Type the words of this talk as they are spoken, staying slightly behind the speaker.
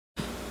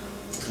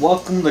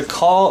Welcome to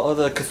Call of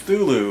the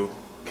Cthulhu.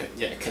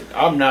 Yeah,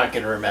 I'm not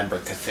gonna remember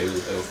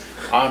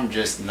Cthulhu. I'm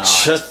just not.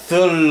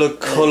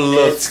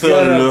 Cthulhu. It's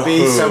gonna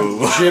be some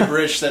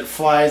gibberish that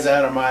flies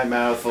out of my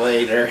mouth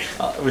later.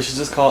 We should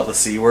just call it the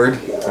C word.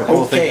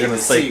 People think we're gonna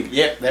say.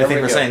 Yep, there they think we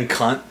we're go. saying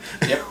cunt.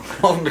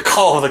 Yep. Welcome to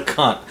Call of the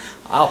Cunt.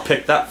 I'll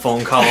pick that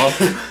phone call up.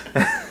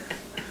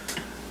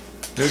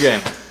 New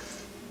game.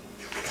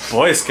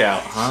 Boy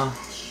Scout, huh?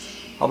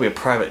 I'll be a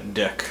private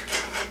dick.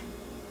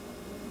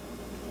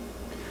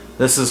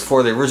 This is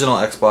for the original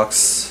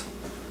Xbox.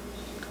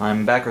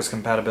 I'm backwards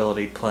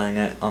compatibility playing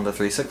it on the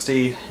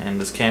 360,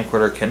 and this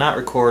camcorder cannot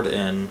record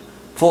in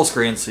full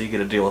screen, so you get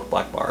to deal with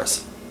black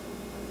bars.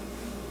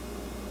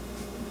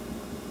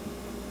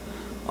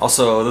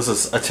 Also, this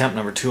is attempt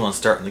number 2 on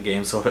starting the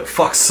game, so if it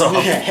fucks up...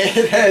 Yeah,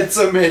 it had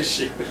some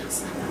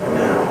issues.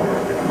 Now,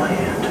 at my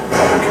end.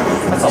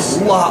 That's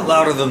a lot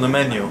louder than the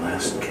menu.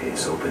 Last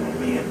case opened in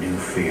me a new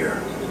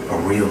fear. A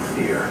real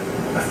fear.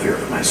 A fear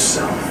of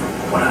myself.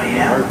 What I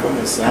am. Arkham And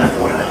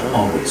Asylum. what I've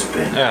always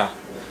been. Yeah.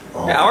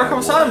 All Yeah, my Arkham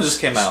Asylum was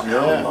just came out.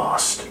 Now Yeah.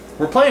 lost.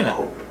 We're playing it.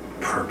 Hope,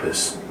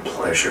 purpose,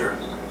 pleasure,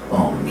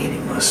 all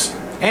meaningless.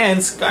 And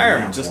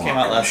Skyrim just came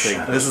out last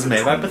week. This is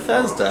made by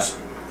Bethesda.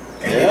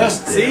 Yeah.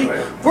 See?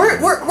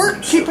 We're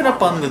keeping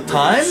up on the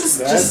times.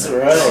 That's just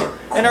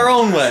right. in our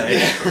own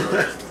way.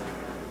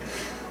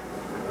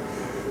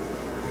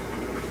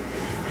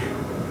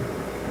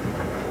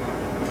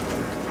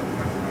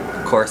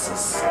 Of course,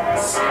 it's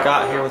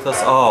Scott here with us.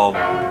 Oh,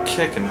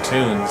 kicking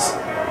tunes.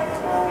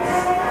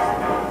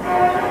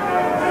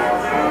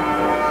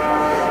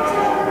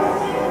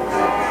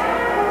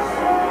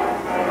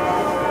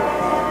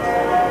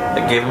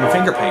 They gave him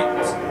finger paint.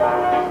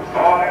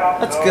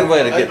 That's a good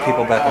way to get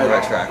people back on the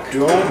right track. I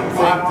don't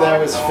think that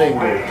was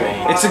finger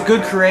paint. It's a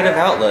good creative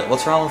outlet.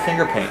 What's wrong with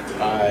finger paint?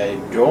 I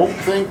don't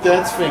think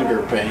that's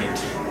finger paint.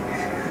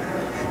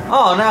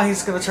 Oh, now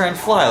he's gonna try and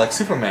fly like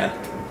Superman.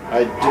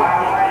 I do.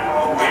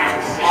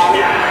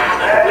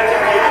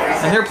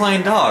 And they're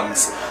playing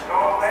dogs.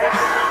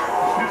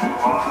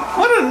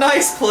 What a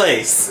nice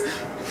place.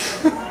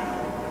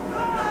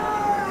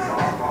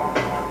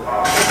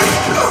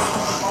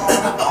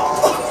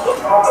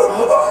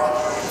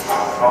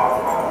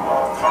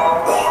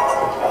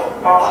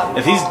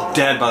 If he's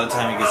dead by the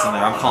time he gets in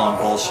there, I'm calling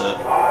bullshit.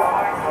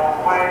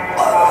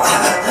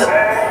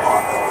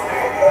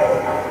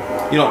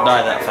 You don't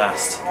die that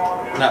fast.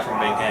 Not from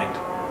being hanged.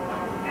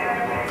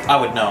 I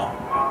would know.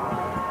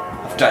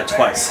 I've died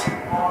twice.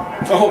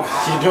 Oh,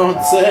 you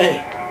don't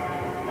say.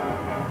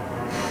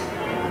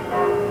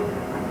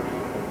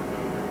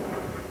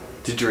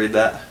 Did you read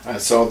that? I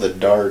saw the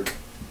dark.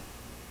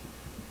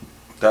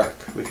 Dark.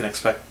 We can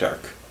expect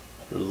dark.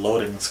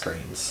 Loading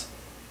screens.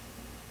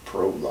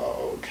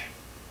 Prologue.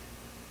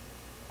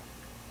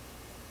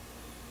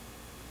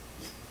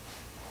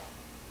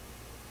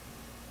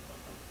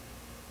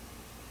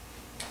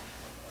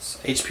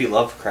 H.P.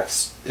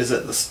 Lovecraft's. Is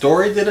it the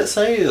story, did it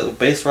say? Is it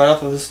based right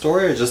off of his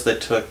story, or just they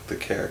took the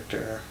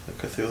character? The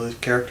Cthulhu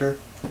character?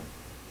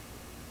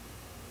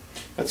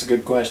 That's a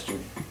good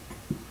question.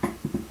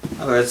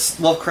 Oh, it's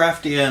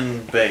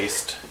Lovecraftian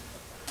based.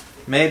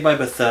 Made by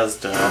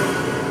Bethesda.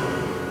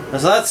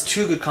 So that's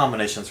 2 good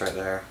combinations right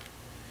there.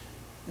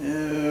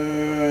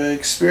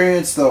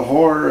 Experience the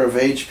horror of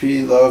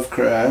H.P.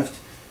 Lovecraft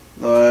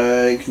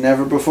like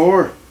never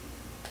before.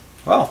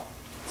 Well,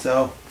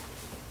 So,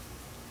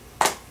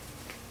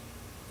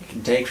 you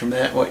can take from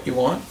that what you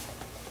want.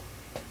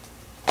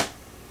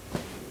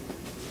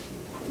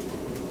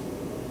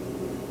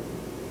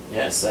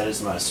 Yes, that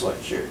is my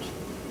sweatshirt.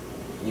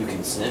 You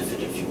can sniff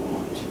it if you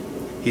want.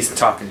 he's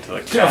talking to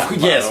the cat. by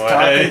Yes, the way.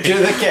 talking to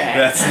the cat.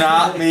 That's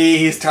not me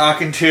he's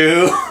talking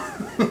to.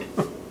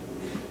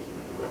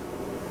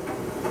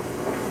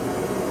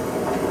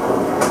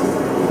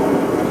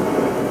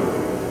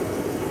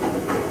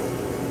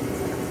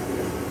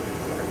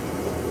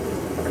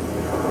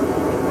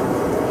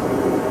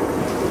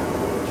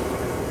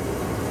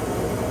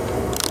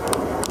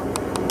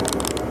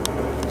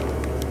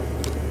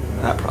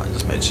 That probably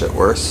just made shit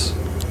worse.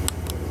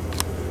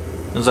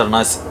 It was at a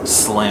nice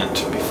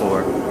slant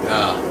before.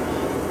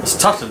 It's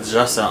tough to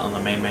adjust out on the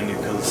main menu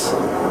because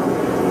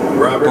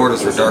Robert,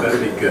 borders are this dark. better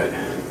be good.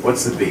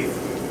 What's the beef?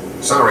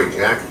 Sorry,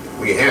 Jack.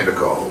 We had to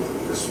call.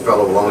 This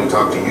fellow will only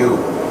talk to you.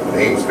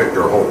 Name's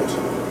Victor Holt.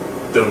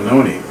 Don't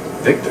know any.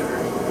 Victor.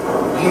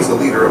 He's the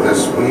leader of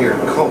this weird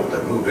cult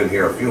that moved in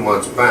here a few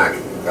months back.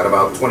 Got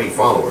about 20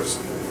 followers.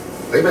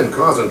 They've been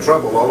causing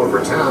trouble all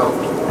over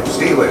town.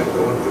 Stealing,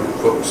 going through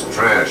folks'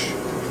 trash,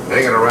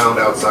 hanging around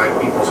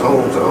outside people's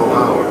homes at all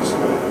hours.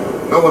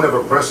 No one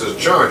ever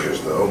presses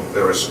charges, though.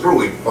 They're a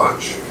screwy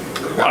bunch.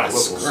 What a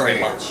screwy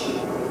bunch.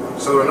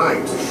 So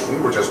tonight, we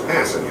were just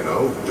passing, you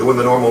know, doing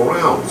the normal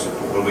rounds,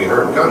 when we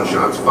heard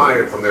gunshots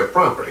fired from their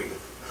property.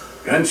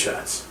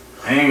 Gunshots?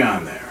 Hang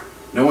on there.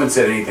 No one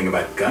said anything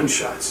about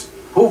gunshots.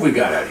 Who have we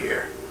got out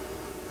here?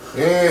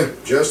 Yeah,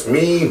 just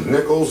me,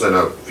 Nichols, and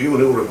a few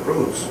new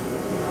recruits.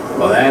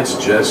 Well,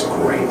 that's just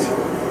great.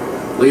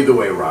 Lead the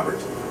way, Robert.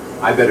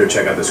 I better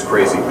check out this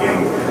crazy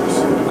gang of yours.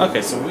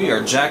 Okay, so we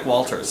are Jack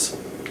Walters.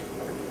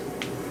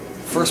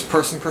 First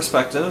person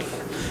perspective.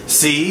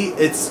 See,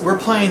 we're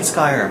playing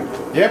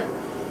Skyrim. Yep.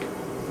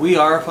 We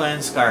are playing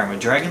Skyrim. A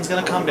dragon's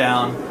gonna come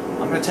down.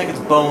 I'm gonna take its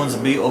bones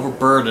and be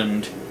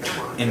overburdened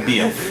and be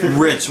a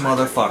rich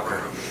motherfucker.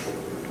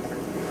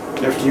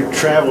 After you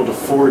travel to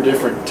 4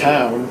 different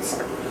towns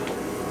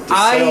to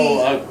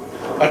sell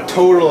a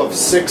total of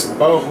 6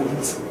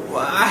 bones.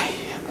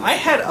 I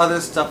had other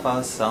stuff I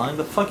was selling.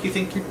 The fuck you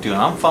think you're doing?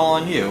 I'm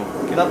following you.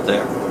 Get up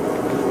there.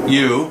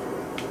 You.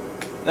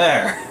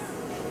 There.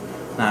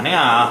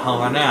 Now,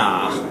 over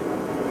now.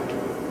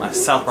 My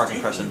South Park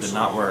impression did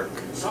not work.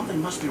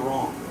 Something must be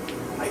wrong.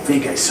 I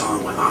think I saw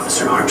him with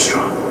Officer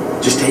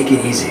Armstrong. Just take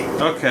it easy.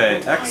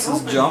 Okay, X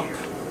is jump.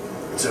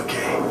 It's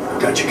okay.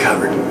 I've got you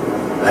covered.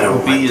 I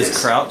don't B like is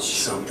this. crouch.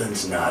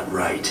 Something's not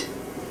right.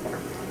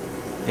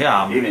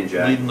 Yeah, I'm Evening,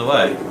 Jack. leading the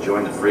way.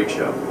 Join the freak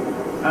show.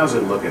 How's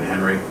it looking,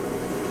 Henry?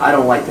 I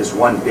don't like this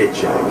one bit,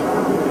 Jack.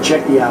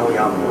 Check the alley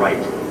on the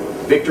right.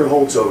 Victor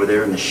Holt's over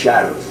there in the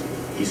shadows.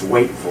 He's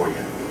waiting for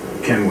you.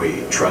 Can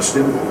we trust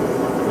him?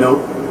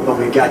 Nope, but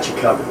we've got you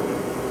covered.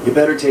 You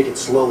better take it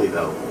slowly,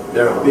 though.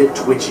 They're a bit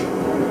twitchy. You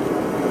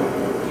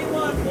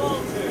want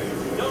Walter.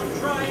 Don't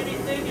try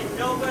anything and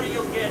nobody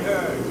will get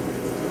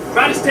hurt.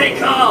 Try to stay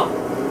calm.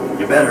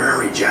 You better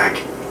hurry,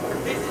 Jack.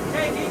 This is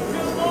taking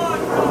too long,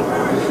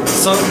 Walter.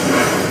 So,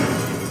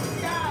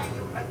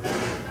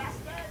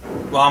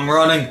 well, I'm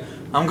running.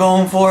 I'm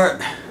going for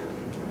it.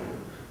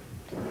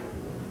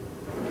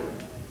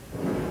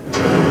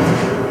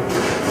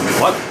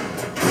 What?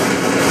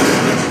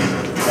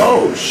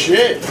 Oh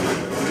shit!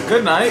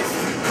 Good night.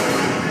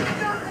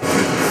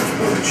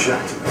 Open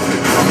shut.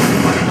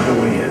 Find another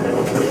way in.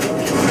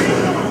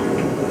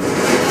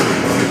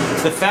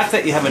 The fact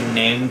that you have a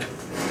named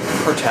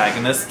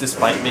protagonist,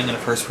 despite being in a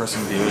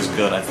first-person view, is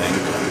good, I think.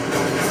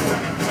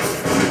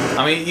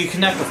 I mean, you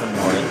connect with him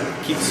more.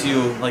 It keeps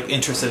you, like,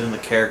 interested in the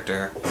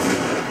character.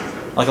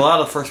 Like, a lot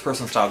of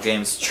first-person style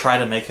games try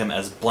to make him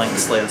as blank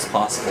slate as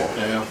possible.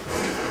 Yeah.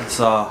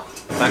 So,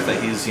 the fact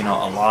that he's, you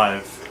know,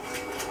 alive.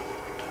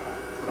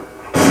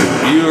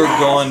 You're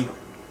going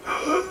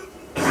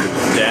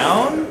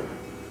down?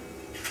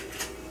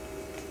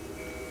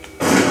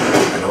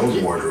 An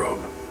old wardrobe.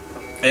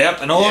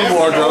 Yep, an old Yep, an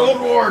wardrobe. old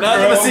wardrobe.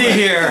 Nothing to see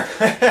here.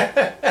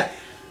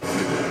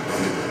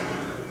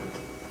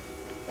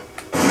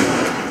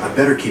 I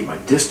better keep my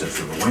distance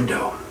from the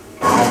window,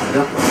 or I'll end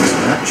up like this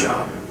nut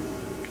job.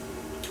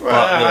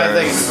 Well, I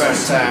think it's the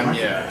best time,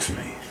 yeah. Recognize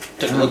me.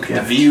 Take a look at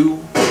the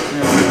view.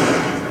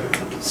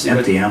 See what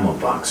Empty ammo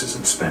boxes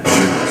and spent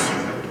shells.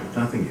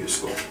 Nothing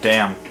useful.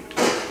 Damn.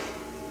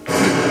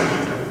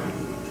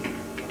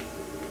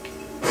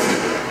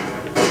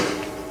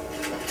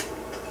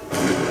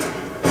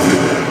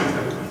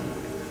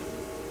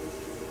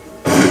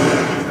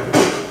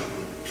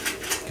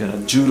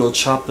 Gonna judo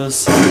chop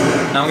this.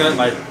 Now I'm gonna get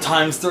my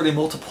times 30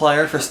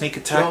 multiplier for sneak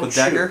attack Don't with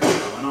dagger.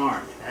 shoot.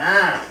 Unarmed.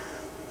 Ah,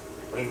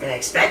 we've been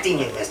expecting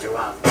you, Mr.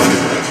 Walt.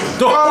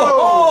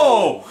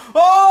 Oh!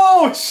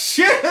 Oh!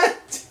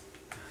 Shit!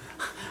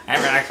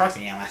 I've been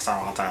expecting you, Mr.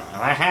 Walter.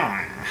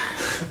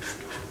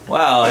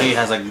 Wow, he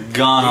has a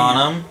gun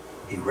on him.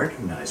 He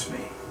recognized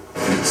me.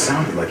 And it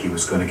sounded like he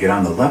was going to get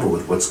on the level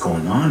with what's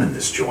going on in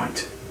this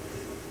joint.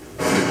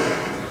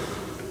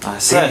 I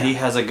said he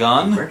has a He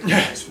gun.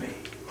 recognized me.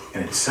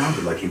 And it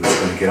sounded like he was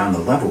going to get on the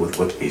level with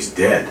what... He's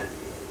dead.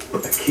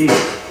 But the key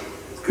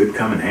could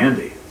come in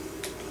handy.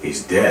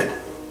 He's dead.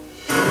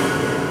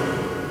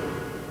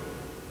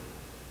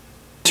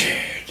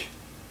 Dude.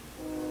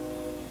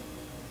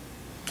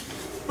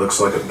 Looks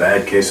like a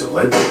bad case of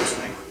lead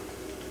poisoning.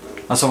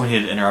 That's when he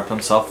had to interrupt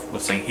himself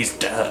with saying, he's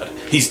dead.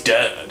 He's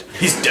dead.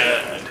 He's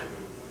dead.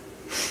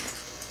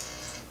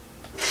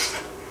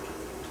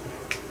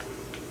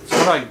 So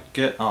how do I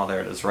get... Oh,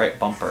 there it is. Right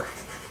bumper.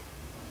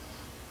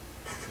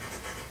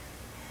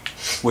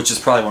 Which is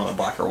probably one of the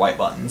black or white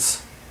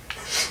buttons.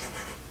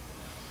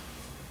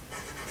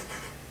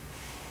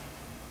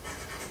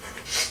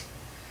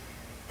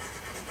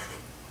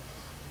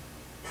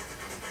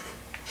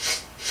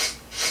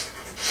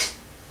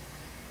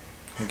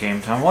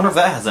 Game time. I wonder if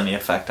that has any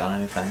effect on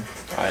anything.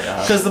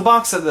 Because the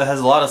box set has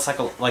a lot of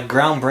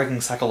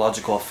groundbreaking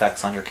psychological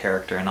effects on your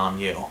character and on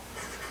you.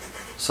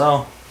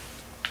 So.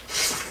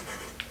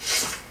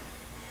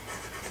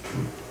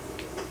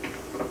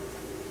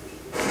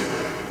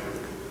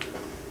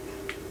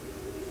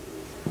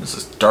 This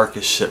is dark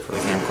as shit for the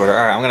camcorder.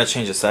 Alright, I'm going to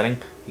change the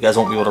setting. You guys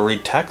won't be able to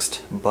read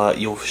text, but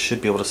you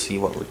should be able to see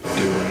what we're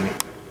doing.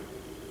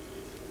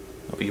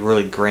 It'll be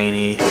really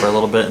grainy for a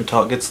little bit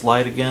until it gets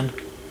light again.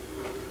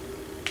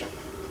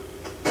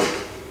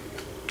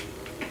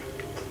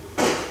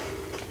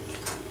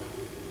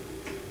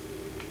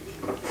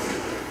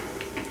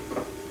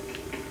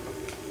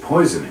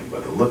 Poisoning by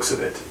the looks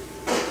of it.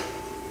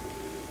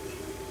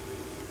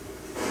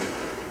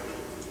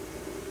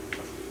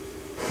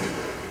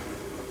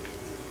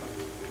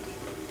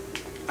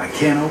 I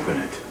can't open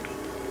it.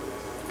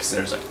 Because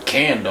there's a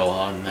candle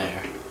on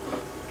there.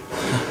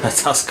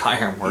 That's how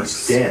Skyrim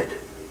works. He's dead.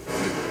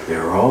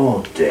 They're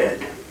all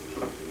dead.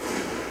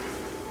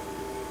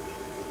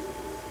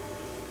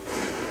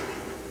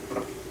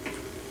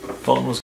 phone was